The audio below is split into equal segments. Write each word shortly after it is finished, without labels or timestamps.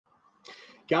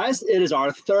Guys, it is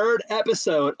our third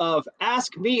episode of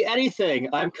Ask Me Anything.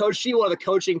 I'm Coach G, one of the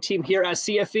coaching team here at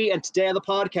CFE, and today on the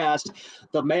podcast,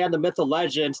 the man, the myth, the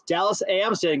legend, Dallas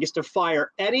Amsden gets to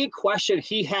fire any question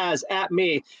he has at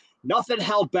me. Nothing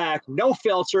held back, no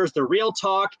filters, the real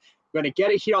talk. We're going to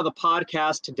get it here on the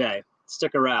podcast today.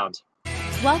 Stick around.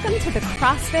 Welcome to the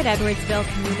CrossFit Edwardsville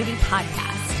Community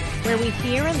Podcast, where we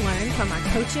hear and learn from our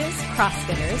coaches,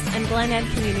 CrossFitters, and Glen Ed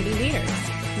community leaders.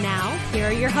 Now, here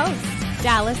are your hosts,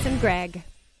 Dallas and Greg.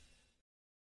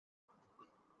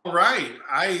 All right.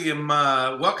 I am,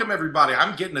 welcome everybody.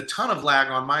 I'm getting a ton of lag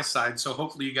on my side, so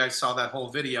hopefully you guys saw that whole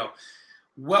video.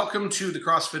 Welcome to the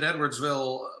CrossFit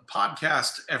Edwardsville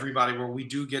podcast, everybody, where we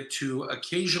do get to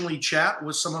occasionally chat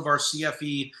with some of our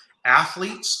CFE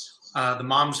athletes, the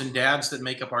moms and dads that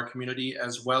make up our community,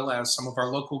 as well as some of our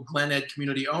local Glen Ed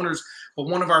community owners. But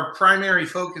one of our primary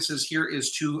focuses here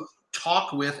is to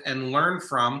talk with and learn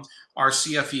from our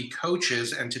CFE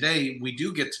coaches. And today we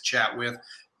do get to chat with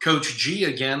Coach G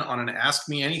again on an Ask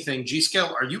Me Anything.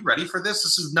 G-Scale, are you ready for this?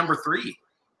 This is number 3.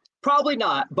 Probably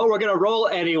not, but we're going to roll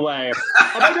anyway.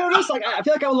 Am I nervous? I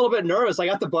feel like I'm a little bit nervous. I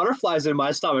got the butterflies in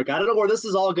my stomach. I don't know where this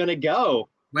is all going to go.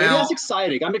 Maybe that's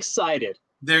exciting. I'm excited.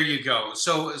 There you go.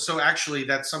 So actually,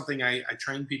 that's something I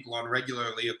train people on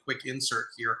regularly, a quick insert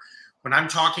here. When I'm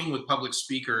talking with public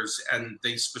speakers and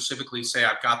they specifically say,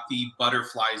 I've got the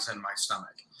butterflies in my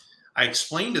stomach, I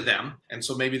explain to them, and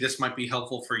so maybe this might be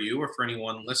helpful for you or for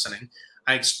anyone listening,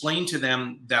 I explain to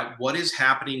them that what is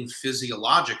happening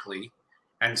physiologically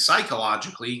and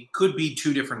psychologically could be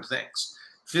two different things.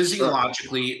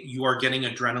 Physiologically, you are getting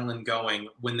adrenaline going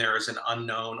when there is an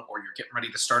unknown or you're getting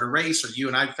ready to start a race, or you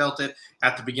and I felt it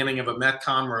at the beginning of a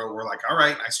Metcon where we're like, all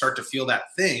right, I start to feel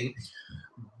that thing.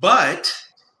 But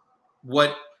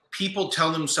what people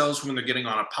tell themselves when they're getting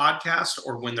on a podcast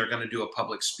or when they're going to do a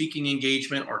public speaking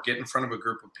engagement or get in front of a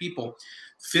group of people,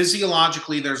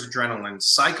 physiologically, there's adrenaline.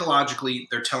 Psychologically,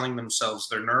 they're telling themselves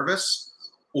they're nervous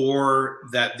or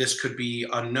that this could be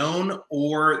unknown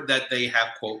or that they have,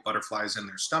 quote, butterflies in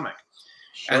their stomach.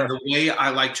 Sure. And the way I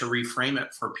like to reframe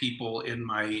it for people in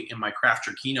my Craft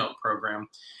Your Keynote program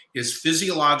is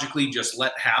physiologically just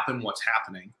let happen what's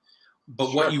happening. But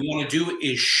sure, what you want to do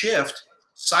is shift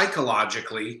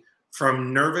psychologically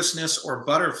from nervousness or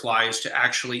butterflies to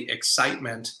actually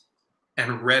excitement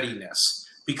and readiness,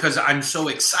 because I'm so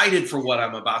excited for what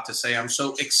I'm about to say. I'm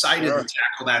so excited to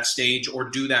tackle that stage or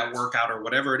do that workout or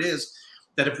whatever it is,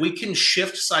 that if we can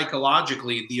shift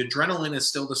psychologically, the adrenaline is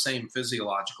still the same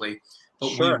physiologically,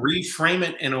 but we reframe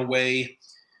it in a way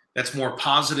that's more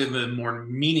positive and more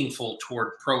meaningful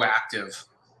toward proactive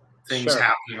things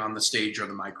happening on the stage or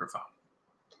the microphone.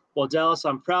 Well, Dallas,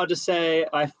 I'm proud to say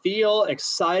I feel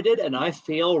excited and I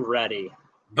feel ready.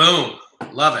 Boom.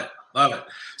 Love it. Love it.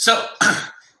 So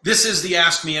this is the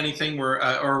Ask Me Anything,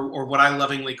 where, or what I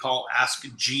lovingly call Ask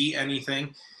G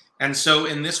Anything. And so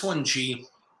in this one, G,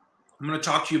 I'm going to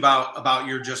talk to you about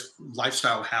your just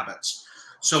lifestyle habits.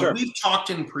 So we've talked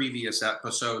in previous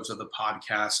episodes of the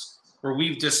podcast where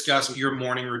we've discussed your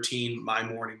morning routine, my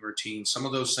morning routine, some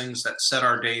of those things that set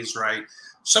our days right,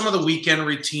 some of the weekend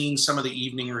routines, some of the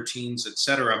evening routines,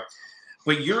 etc.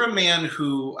 But you're a man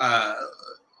who, I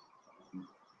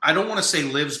don't want to say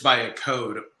lives by a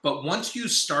code, but once you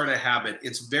start a habit,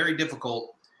 it's very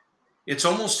difficult. It's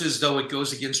almost as though it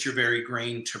goes against your very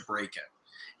grain to break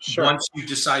it. Once you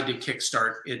decide to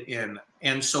kickstart it in.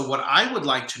 And so what I would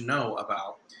like to know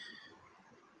about,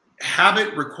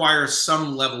 habit requires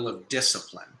some level of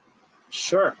discipline.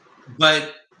 Sure.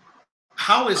 But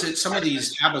how is it some of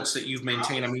these habits that you've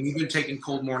maintained? I mean, you've been taking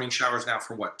cold morning showers now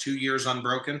for what, 2 years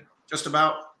unbroken, just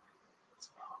about?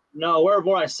 No, we're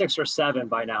more like 6 or 7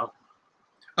 by now.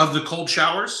 Of the cold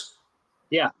showers?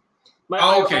 Yeah.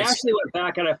 I actually went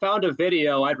back and I found a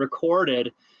video I'd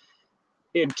recorded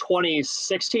in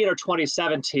 2016 or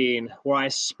 2017 where I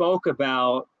spoke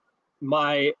about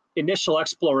my initial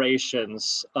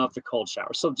explorations of the cold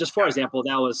shower. So just for example,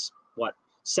 that was what,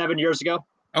 7 years ago?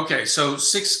 Okay, so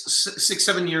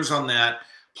 7 years on that.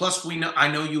 Plus, I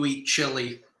know you eat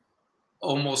chili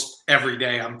almost every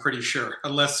day. I'm pretty sure,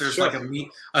 unless there's like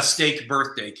a steak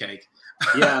birthday cake.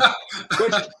 Yeah,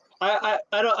 which I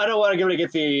don't want to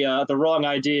get the wrong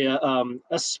idea.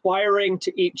 Aspiring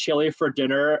to eat chili for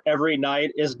dinner every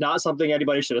night is not something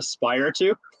anybody should aspire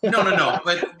to. No.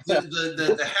 But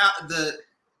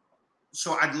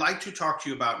so I'd like to talk to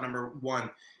you about, number 1,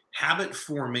 habit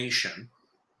formation.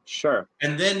 Sure.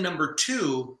 And then number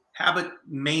 2, habit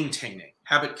maintaining,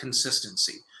 habit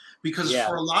consistency. Because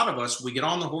for a lot of us, we get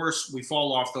on the horse, we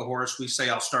fall off the horse, we say,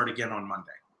 I'll start again on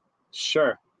Monday.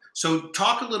 Sure. So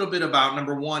talk a little bit about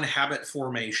number one, habit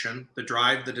formation, the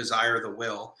drive, the desire, the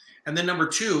will. And then number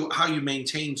two, how you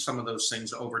maintain some of those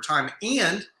things over time.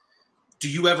 And do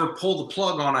you ever pull the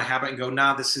plug on a habit and go,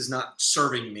 nah, this is not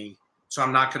serving me, so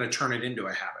I'm not going to turn it into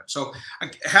a habit? So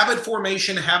habit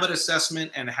formation, habit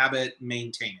assessment, and habit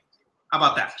maintaining. How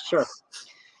about that? Sure.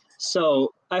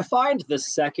 So I find the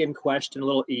second question a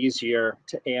little easier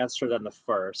to answer than the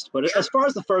first. But as far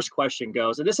as the first question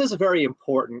goes, and this is a very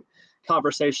important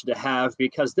conversation to have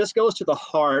because this goes to the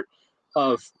heart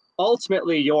of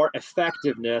ultimately your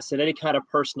effectiveness in any kind of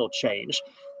personal change.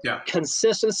 Yeah.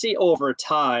 Consistency over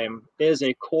time is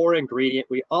a core ingredient.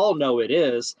 We all know it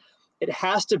is. It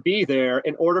has to be there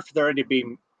in order for there to be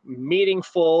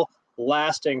meaningful,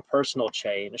 lasting personal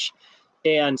change.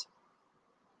 And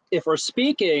if we're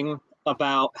speaking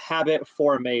about habit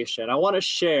formation, I want to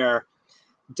share,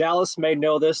 Dallas may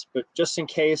know this, but just in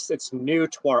case it's new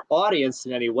to our audience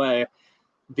in any way,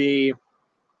 the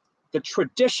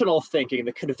traditional thinking,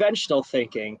 the conventional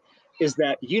thinking is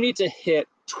that you need to hit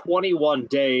 21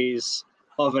 days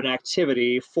of an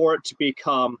activity for it to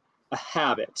become a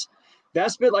habit.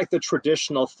 That's been like the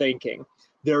traditional thinking.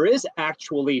 There is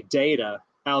actually data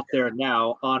out there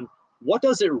now on what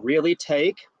does it really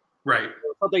take, right?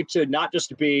 Something to not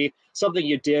just be something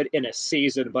you did in a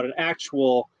season, but an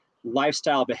actual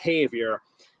lifestyle behavior.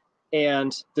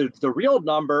 And the real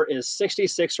number is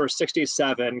 66 or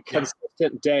 67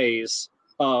 consistent days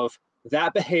of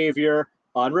that behavior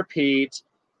on repeat,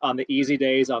 on the easy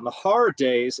days, on the hard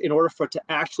days, in order for it to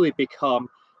actually become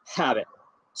habit.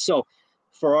 So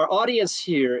for our audience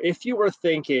here, if you were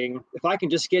thinking, if I can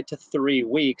just get to 3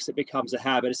 weeks, it becomes a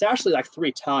habit, it's actually like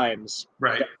 3 times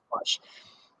that much.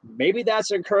 Maybe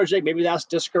that's encouraging, maybe that's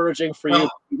discouraging for you.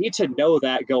 You need to know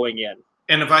that going in.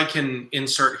 And if I can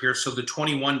insert here, so the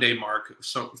 21-day mark,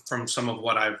 so from some of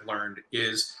what I've learned,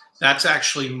 is that's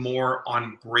actually more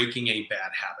on breaking a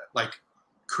bad habit, like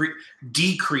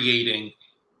decreating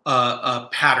a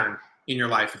pattern in your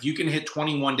life. If you can hit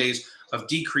 21 days of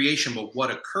decreation, but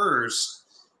what occurs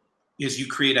is you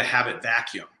create a habit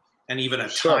vacuum and even a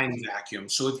time vacuum.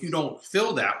 So if you don't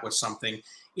fill that with something,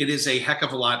 it is a heck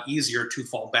of a lot easier to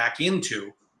fall back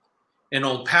into an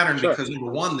old pattern because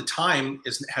number one, the time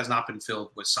has not been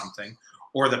filled with something,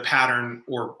 or the pattern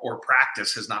or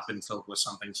practice has not been filled with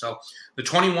something. So the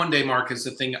 21-day mark is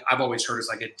the thing I've always heard is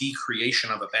like a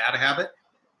decreation of a bad habit.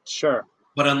 Sure.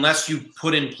 But unless you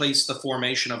put in place the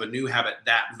formation of a new habit,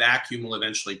 that vacuum will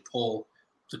eventually pull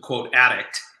the quote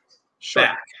addict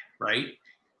back, right?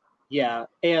 Yeah.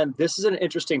 And this is an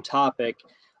interesting topic.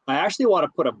 I actually want to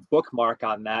put a bookmark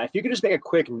on that. If you could just make a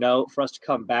quick note for us to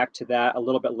come back to that a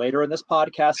little bit later in this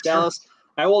podcast, Dallas,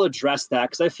 I will address that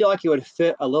because I feel like it would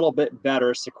fit a little bit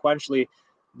better sequentially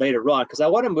later on, because I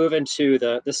want to move into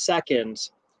the second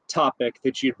topic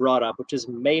that you brought up, which is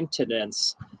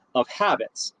maintenance of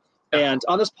habits. And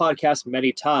on this podcast,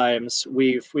 many times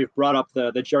we've brought up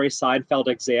the Jerry Seinfeld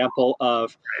example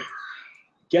of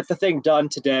get the thing done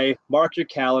today, mark your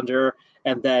calendar,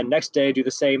 and then next day do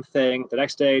the same thing, the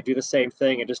next day do the same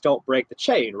thing, and just don't break the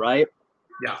chain, right?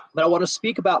 Yeah. But I want to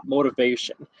speak about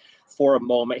motivation for a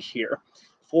moment here,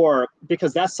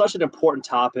 because that's such an important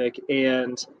topic,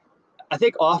 and I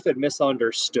think often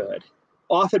misunderstood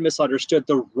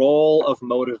the role of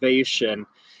motivation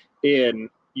in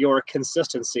your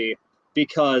consistency,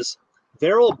 because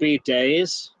there will be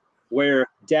days where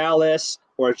Dallas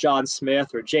or John Smith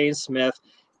or Jane Smith,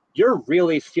 you're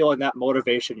really feeling that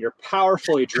motivation. You're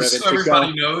powerfully driven. So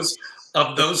everybody knows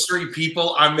of those 3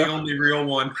 people, I'm the only real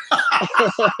one.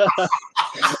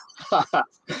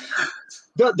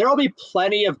 There'll be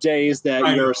plenty of days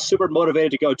that you're super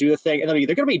motivated to go do the thing. And there are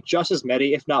going to be just as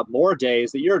many, if not more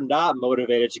days that you're not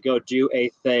motivated to go do a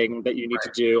thing that you need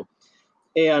to do.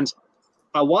 And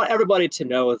I want everybody to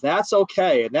know that's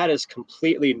okay. And that is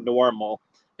completely normal.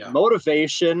 Yeah.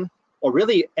 Motivation, or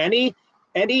really any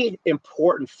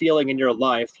important feeling in your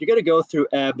life, you're going to go through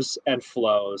ebbs and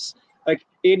flows. Like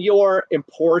in your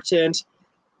important,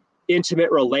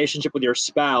 intimate relationship with your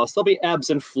spouse, there'll be ebbs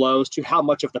and flows to how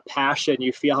much of the passion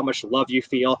you feel, how much love you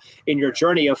feel. In your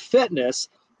journey of fitness,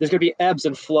 there's going to be ebbs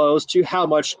and flows to how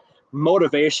much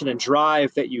motivation and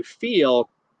drive that you feel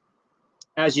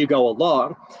as you go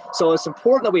along. So it's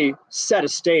important that we set a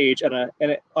stage and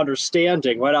an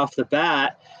understanding right off the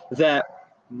bat that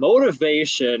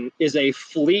motivation is a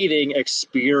fleeting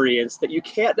experience that you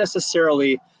can't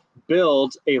necessarily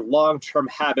build a long-term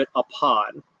habit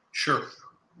upon. Sure.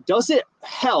 Does it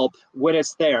help when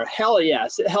it's there? Hell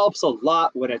yes, it helps a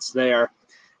lot when it's there.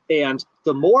 And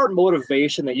the more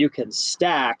motivation that you can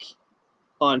stack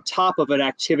on top of an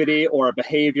activity or a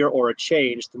behavior or a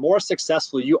change, the more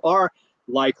successful you are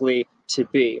likely to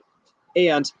be.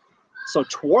 And so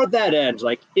toward that end,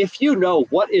 like if you know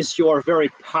what is your very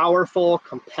powerful,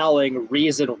 compelling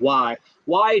reason why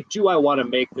do I want to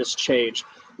make this change?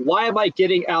 Why am I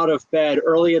getting out of bed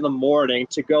early in the morning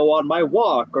to go on my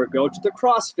walk or go to the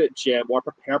CrossFit gym or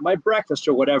prepare my breakfast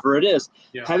or whatever it is?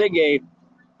 Yeah. Having a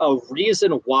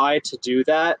reason why to do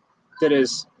that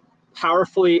is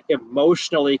powerfully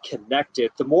emotionally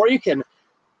connected. The more you can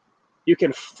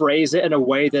phrase it in a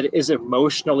way that is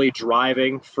emotionally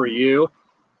driving for you,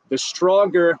 the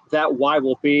stronger that why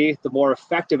will be, the more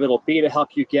effective it'll be to help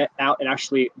you get out and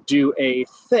actually do a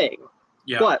thing.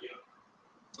 Yeah. But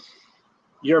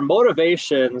your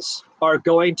motivations are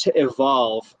going to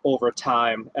evolve over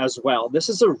time as well. This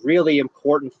is a really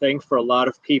important thing for a lot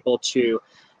of people to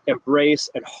embrace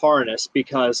and harness,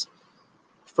 because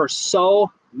for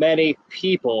so many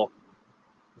people,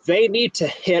 they need to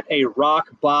hit a rock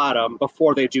bottom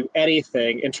before they do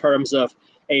anything in terms of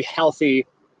a healthy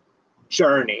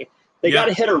journey. They got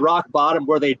to hit a rock bottom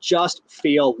where they just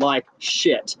feel like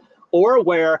shit, or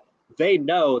where they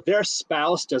know their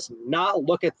spouse does not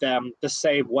look at them the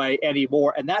same way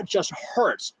anymore, and that just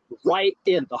hurts right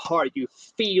in the heart. You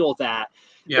feel that.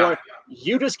 Yeah. Or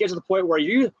you just get to the point where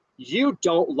you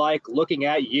don't like looking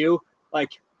at you.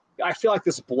 Like, I feel like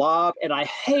this blob, and I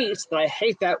hate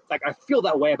that. Like, I feel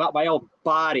that way about my own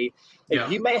body.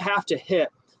 And you may have to hit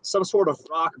some sort of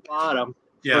rock bottom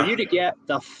for you to get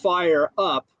the fire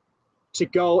up to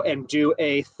go and do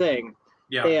a thing.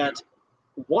 Yeah. And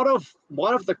one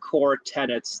of the core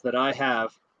tenets that I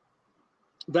have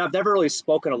that I've never really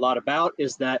spoken a lot about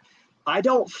is that I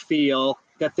don't feel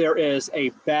that there is a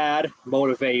bad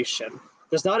motivation.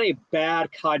 There's not a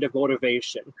bad kind of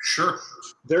motivation. Sure.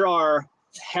 There are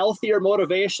healthier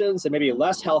motivations and maybe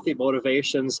less healthy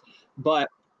motivations, but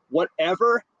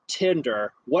whatever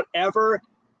tinder you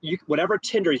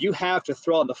have to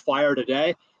throw on the fire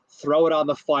today, throw it on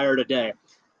the fire today.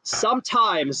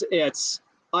 Sometimes it's,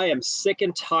 I am sick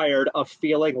and tired of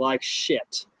feeling like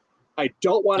shit. I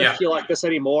don't want to feel like this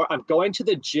anymore. I'm going to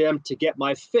the gym to get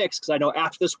my fix because I know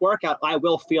after this workout, I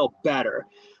will feel better.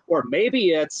 Or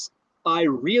maybe it's, I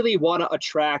really want to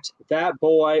attract that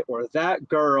boy or that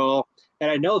girl,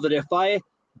 and I know that if I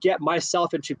get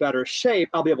myself into better shape,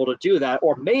 I'll be able to do that.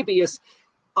 Or maybe it's,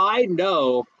 I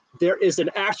know there is an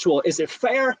actual, is it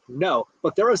fair? No,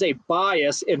 but there is a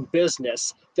bias in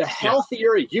business. The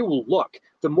healthier you look,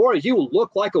 the more you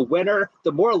look like a winner,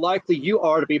 the more likely you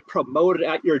are to be promoted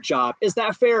at your job. Is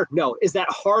that fair? No. Is that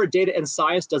hard data and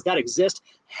science? Does that exist?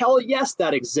 Hell yes,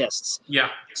 that exists. Yeah.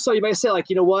 So you may say, like,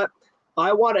 you know what?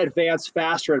 I want to advance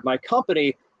faster in my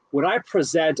company. When I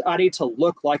present, I need to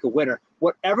look like a winner.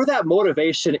 Whatever that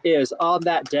motivation is on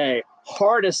that day,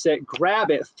 harness it, grab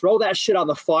it, throw that shit on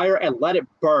the fire and let it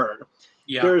burn.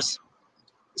 Yeah. There's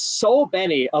so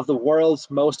many of the world's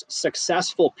most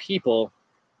successful people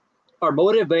are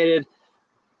motivated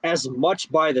as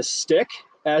much by the stick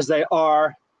as they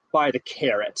are by the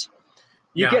carrot.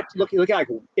 You get look at like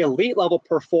elite level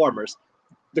performers.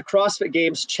 The CrossFit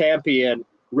Games champion,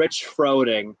 Rich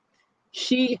Froding,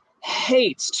 he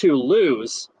hates to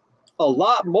lose a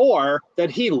lot more than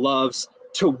he loves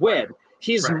to win.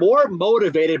 He's more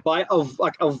motivated by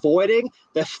avoiding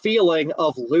the feeling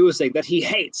of losing that he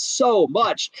hates so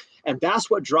much. And that's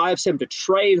what drives him to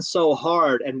train so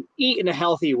hard and eat in a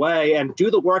healthy way and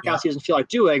do the workouts he doesn't feel like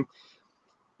doing.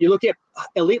 You look at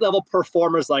elite level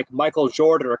performers like Michael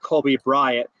Jordan or Kobe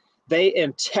Bryant, they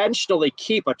intentionally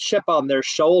keep a chip on their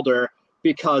shoulder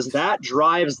because that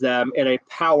drives them in a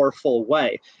powerful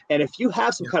way. And if you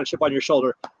have some kind of chip on your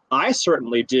shoulder, I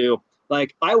certainly do.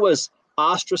 Like, I was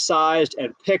ostracized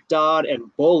and picked on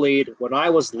and bullied when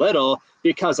I was little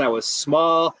because I was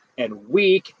small and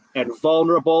weak and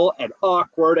vulnerable and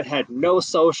awkward and had no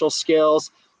social skills.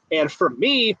 And for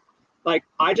me, like,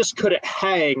 I just couldn't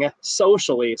hang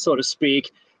socially, so to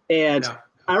speak. And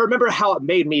I remember how it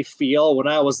made me feel when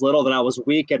I was little, that I was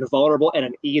weak and vulnerable and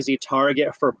an easy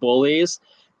target for bullies.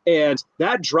 And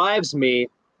that drives me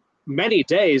many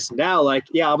days now. Like,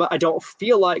 I don't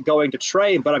feel like going to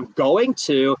train, but I'm going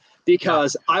to,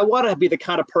 because I want to be the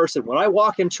kind of person, when I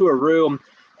walk into a room,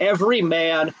 every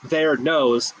man there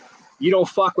knows, you don't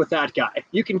fuck with that guy.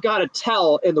 You can kind of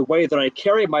tell in the way that I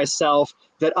carry myself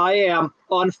that I am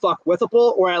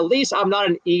unfuckwithable, or at least I'm not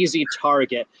an easy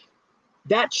target.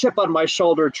 That chip on my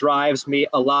shoulder drives me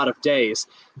a lot of days.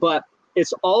 But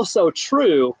it's also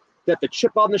true that the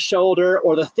chip on the shoulder,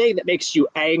 or the thing that makes you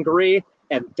angry,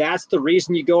 and that's the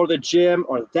reason you go to the gym,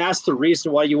 or that's the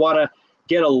reason why you want to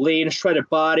get a lean, shredded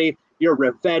body, your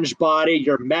revenge body,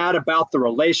 you're mad about the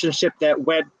relationship that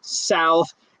went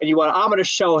south, and I'm going to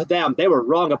show them they were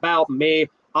wrong about me.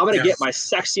 I'm going to Yes. get my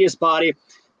sexiest body.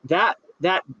 That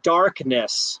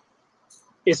darkness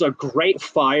is a great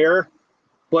fire,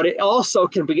 but it also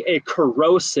can be a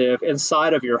corrosive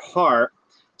inside of your heart.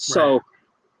 So Right.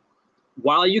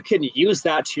 while you can use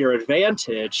that to your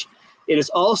advantage, it is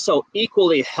also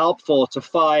equally helpful to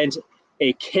find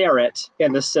a carrot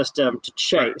in the system to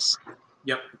chase. Right.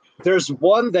 Yep. There's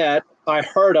one that I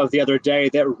heard of the other day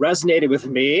that resonated with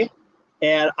me,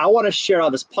 and I want to share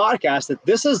on this podcast that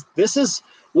this is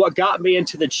what got me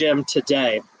into the gym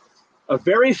today. A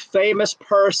very famous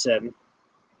person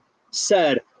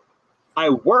said, I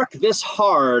work this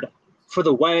hard for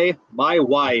the way my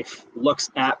wife looks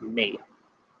at me.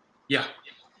 Yeah.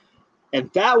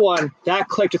 And that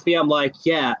clicked with me. I'm like,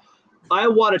 yeah, I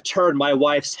want to turn my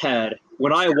wife's head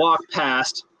when I walk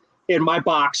past in my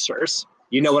boxers.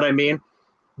 You know what I mean?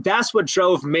 That's what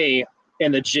drove me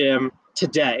in the gym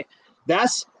today.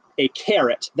 That's a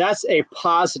carrot. That's a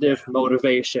positive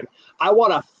motivation. I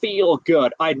want to feel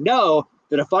good. I know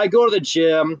that if I go to the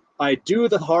gym, I do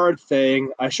the hard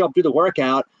thing, I show up, do the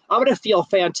workout, I'm going to feel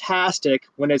fantastic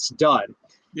when it's done.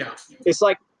 Yeah. It's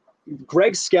like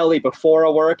Greg Skelly before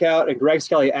a workout and Greg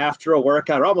Skelly after a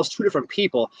workout are almost two different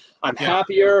people. I'm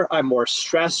happier. I'm more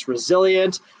stress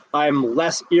resilient. I'm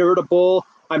less irritable.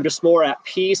 I'm just more at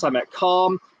peace. I'm at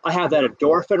calm. I have that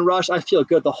endorphin rush. I feel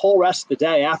good the whole rest of the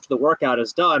day after the workout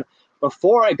is done.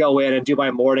 Before I go in and do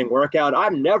my morning workout,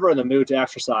 I'm never in the mood to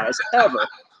exercise, ever.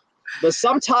 But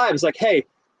sometimes, like, hey,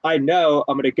 I know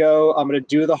I'm going to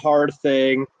do the hard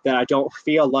thing that I don't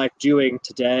feel like doing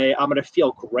today. I'm going to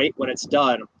feel great when it's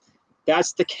done.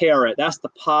 That's the carrot. That's the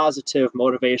positive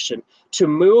motivation. To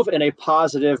move in a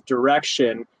positive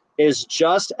direction is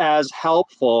just as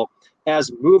helpful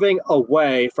as moving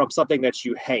away from something that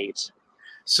you hate.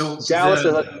 So Dallas,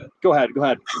 go ahead.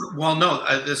 Well, no,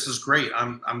 this is great.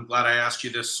 I'm glad I asked you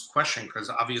this question because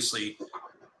obviously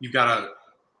you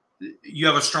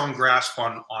have a strong grasp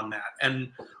on that.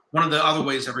 And one of the other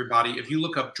ways, everybody, if you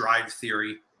look up drive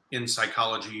theory in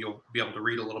psychology, you'll be able to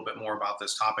read a little bit more about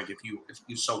this topic if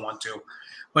you so want to.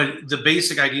 But the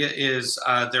basic idea is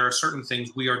there are certain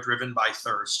things we are driven by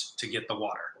thirst to get the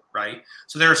water, right?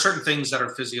 So there are certain things that are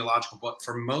physiological, but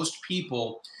for most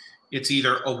people, it's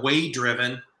either away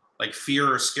driven, like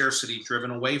fear or scarcity driven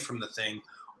away from the thing,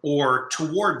 or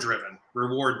toward driven,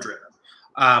 reward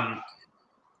driven.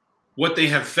 What they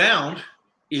have found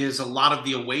is a lot of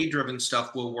the away driven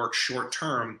stuff will work short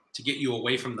term to get you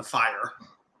away from the fire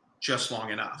just long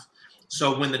enough.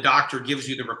 So when the doctor gives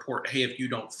you the report, hey, if you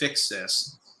don't fix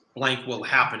this, blank will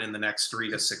happen in the next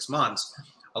 3 to 6 months.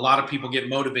 A lot of people get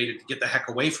motivated to get the heck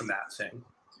away from that thing.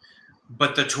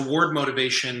 But the toward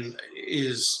motivation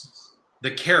is the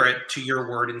carrot, to your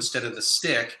word, instead of the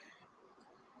stick.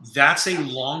 That's a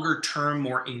longer term,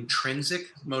 more intrinsic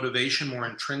motivation, more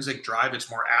intrinsic drive. It's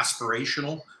more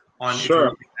aspirational on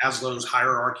Maslow's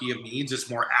hierarchy of needs. It's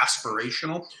more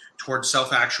aspirational towards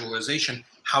self-actualization.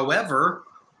 However,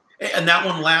 and that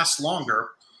one lasts longer.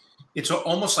 It's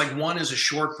almost like one is a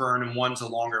short burn and one's a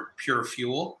longer pure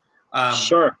fuel.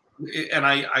 And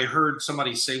I heard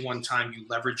somebody say one time, you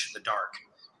leverage the dark.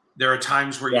 There are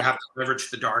times where you have to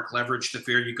leverage the dark, leverage the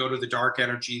fear. You go to the dark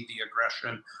energy, the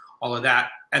aggression, all of that,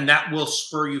 and that will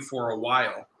spur you for a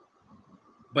while.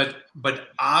 But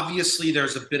obviously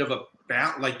there's a bit of a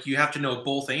like you have to know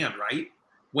both and, right?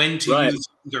 When to use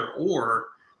either or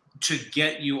to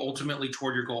get you ultimately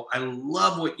toward your goal. I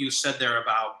love what you said there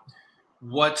about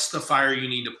what's the fire you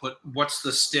need to put, what's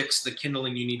the sticks, the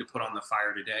kindling you need to put on the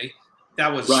fire today.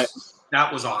 That was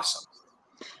awesome.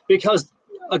 Because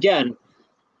again,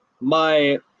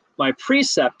 my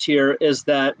precept here is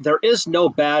that there is no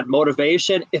bad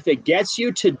motivation if it gets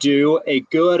you to do a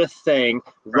good thing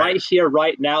right here,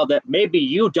 right now, that maybe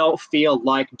you don't feel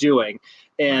like doing.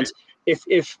 And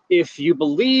if you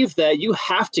believe that you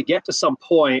have to get to some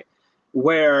point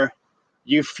where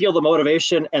you feel the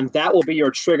motivation and that will be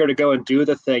your trigger to go and do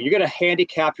the thing, you're going to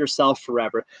handicap yourself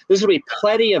forever. There's going to be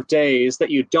plenty of days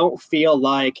that you don't feel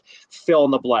like fill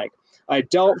in the blank. I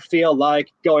don't feel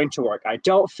like going to work. I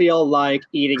don't feel like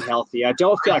eating healthy. I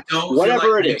don't feel like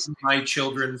whatever it is. My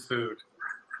children food.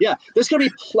 Yeah, there's going to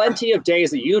be plenty of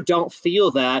days that you don't feel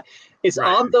that. It's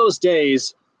on those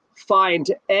days,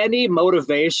 find any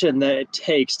motivation that it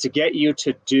takes to get you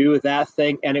to do that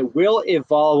thing, and it will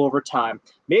evolve over time.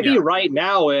 Maybe right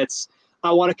now it's,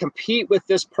 I want to compete with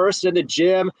this person in the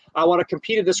gym. I want to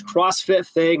compete in this CrossFit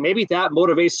thing. Maybe that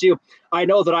motivates you. I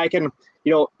know that I can,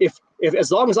 if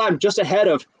as long as I'm just ahead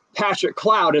of Patrick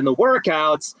Cloud in the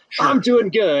workouts, I'm doing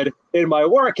good in my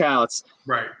workouts.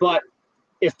 Right. But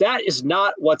if that is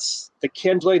not what's the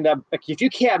kindling that, like, if you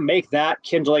can't make that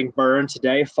kindling burn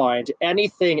today, find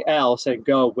anything else and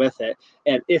go with it.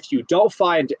 And if you don't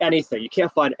find anything, you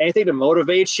can't find anything to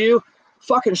motivate you,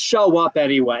 fucking show up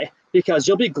anyway, because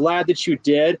you'll be glad that you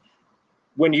did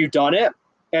when you done it.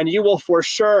 And you will for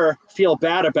sure feel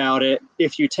bad about it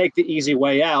if you take the easy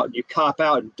way out and you cop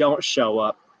out and don't show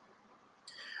up.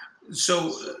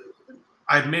 So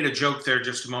I made a joke there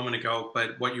just a moment ago,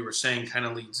 but what you were saying kind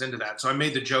of leads into that. So I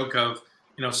made the joke of,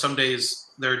 you know, some days,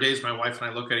 there are days my wife and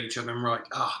I look at each other and we're like,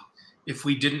 if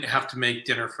we didn't have to make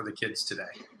dinner for the kids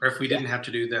today, or if we didn't have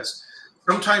to do this.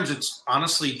 Sometimes it's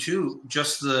honestly too,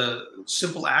 just the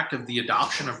simple act of the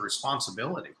adoption of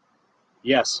responsibility.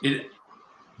 Yes.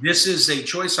 This is a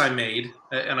choice I made,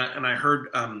 and I heard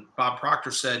Bob Proctor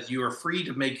said, you are free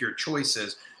to make your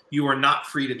choices. You are not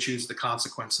free to choose the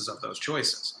consequences of those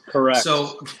choices. Correct.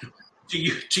 So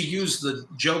to use the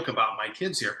joke about my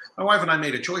kids here, my wife and I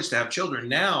made a choice to have children.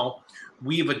 Now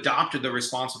we've adopted the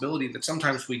responsibility that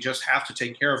sometimes we just have to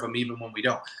take care of them even when we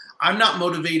don't. I'm not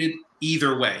motivated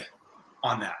either way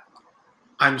on that.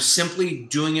 I'm simply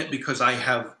doing it because I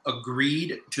have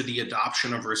agreed to the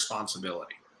adoption of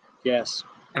responsibility. Yes.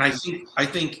 And I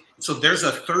think so there's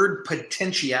a third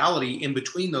potentiality in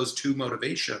between those two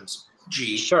motivations,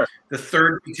 G. Sure. The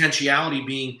third potentiality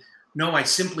being, no, I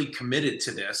simply committed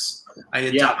to this.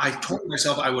 I told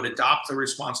myself I would adopt the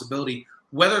responsibility,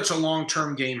 whether it's a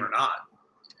long-term game or not.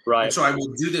 Right. And so I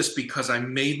will do this because I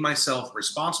made myself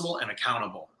responsible and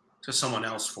accountable to someone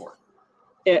else for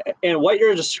it. And what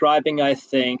you're describing, I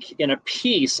think, in a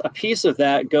piece of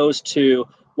that goes to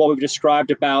what we've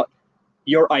described about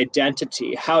your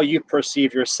identity, how you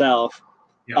perceive yourself.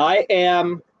 Yeah. I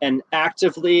am an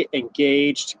actively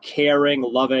engaged, caring,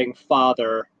 loving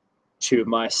father to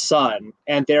my son.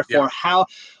 And therefore,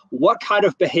 what kind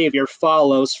of behavior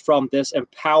follows from this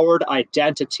empowered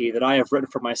identity that I have written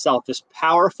for myself, this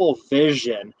powerful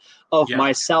vision of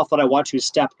myself that I want to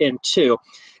step into.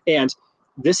 And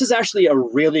this is actually a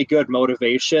really good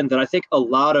motivation that I think a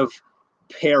lot of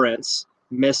parents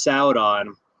miss out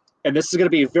on. And this is going to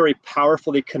be very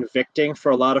powerfully convicting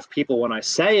for a lot of people when I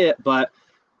say it, but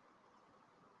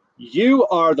you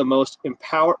are the most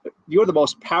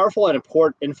powerful and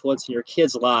important influence in your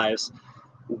kids' lives.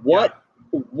 What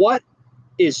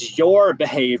is your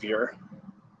behavior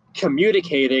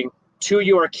communicating to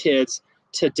your kids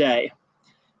today?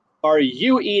 Are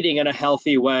you eating in a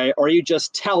healthy way, or are you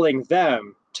just telling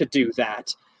them to do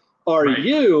that? Are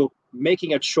you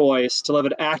making a choice to live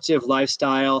an active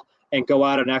lifestyle and go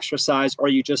out and exercise? Or are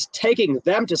you just taking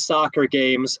them to soccer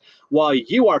games while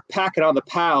you are packing on the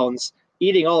pounds,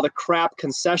 eating all the crap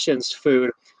concessions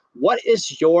food? What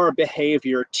is your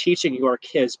behavior teaching your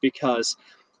kids? Because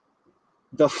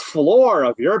the floor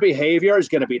of your behavior is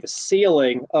going to be the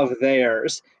ceiling of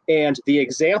theirs. And the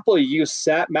example you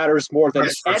set matters more than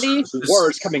any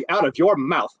words coming out of your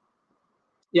mouth.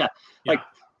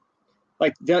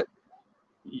 Like that.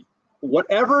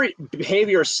 Whatever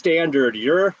behavior standard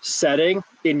you're setting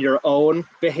in your own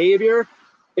behavior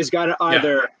is going to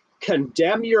either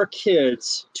condemn your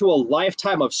kids to a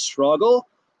lifetime of struggle,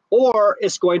 or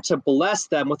it's going to bless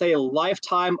them with a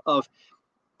lifetime of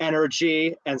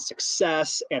energy and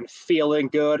success and feeling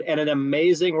good and an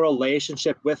amazing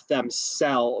relationship with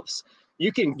themselves.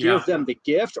 You can give them the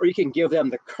gift or you can give them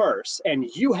the curse, and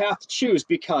you have to choose,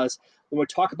 because when we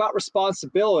talk about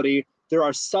responsibility, there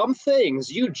are some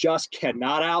things you just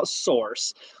cannot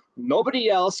outsource. Nobody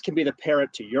else can be the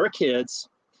parent to your kids.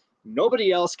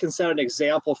 Nobody else can set an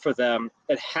example for them.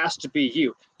 It has to be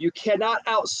you. You cannot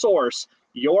outsource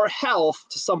your health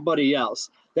to somebody else.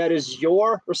 That is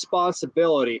your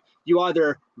responsibility. You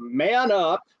either man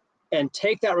up and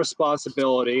take that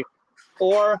responsibility,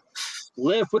 or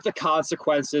live with the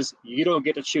consequences. You don't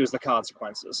get to choose the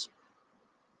consequences.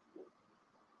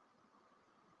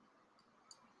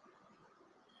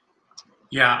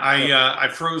 Yeah, I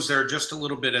froze there just a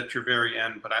little bit at your very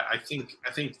end, but I think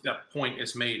that point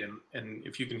is made, and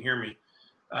if you can hear me.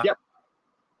 Yep.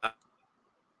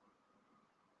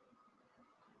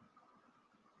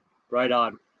 Right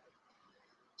on.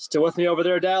 Still with me over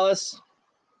there, Dallas?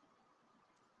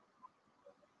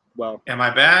 Well. Am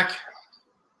I back?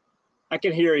 I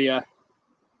can hear you.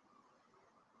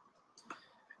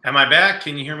 Am I back?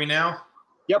 Can you hear me now?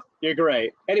 Yep, you're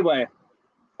great. Anyway,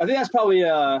 I think that's probably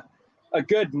a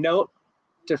good note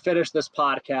to finish this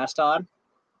podcast on.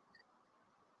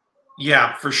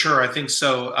 Yeah, for sure. I think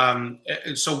so.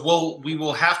 We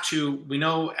will have to, we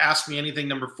know Ask Me Anything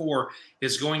number 4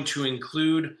 is going to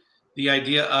include the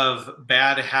idea of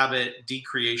bad habit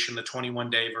decreation, the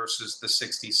 21-day versus the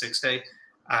 66-day.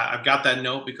 I've got that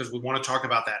note because we want to talk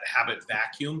about that habit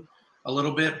vacuum a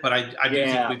little bit, but I do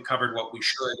think we've covered what we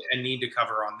should and need to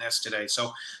cover on this today.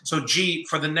 So G,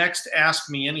 for the next Ask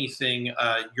Me Anything,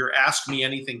 your Ask Me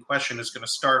Anything question is going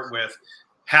to start with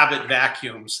habit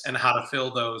vacuums and how to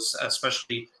fill those,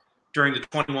 especially during the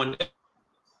 21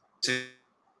 days.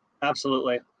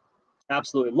 Absolutely.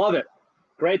 Absolutely. Love it.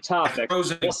 Great topic. We'll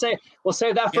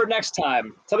save that for next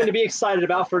time. Something to be excited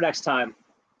about for next time.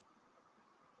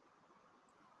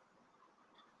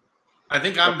 I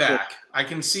think I'm back. I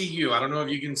can see you. I don't know if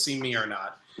you can see me or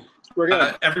not. We're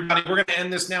good. Everybody, we're going to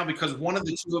end this now because one of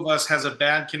the two of us has a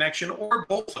bad connection, or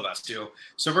both of us do.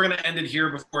 So we're going to end it here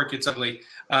before it gets ugly.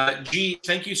 G,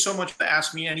 thank you so much for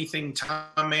Ask Me Anything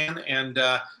time, man. And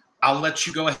I'll let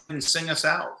you go ahead and sing us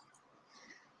out.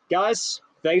 Guys,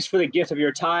 thanks for the gift of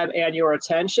your time and your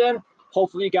attention.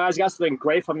 Hopefully you guys got something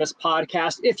great from this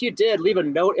podcast. If you did, leave a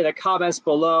note in the comments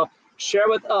below. Share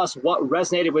with us what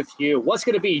resonated with you. What's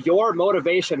going to be your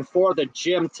motivation for the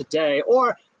gym today?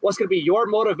 Or what's going to be your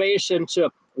motivation to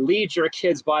lead your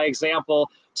kids by example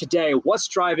today? What's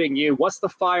driving you? What's the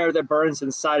fire that burns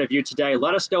inside of you today?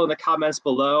 Let us know in the comments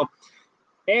below.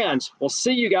 And we'll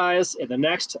see you guys in the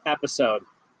next episode.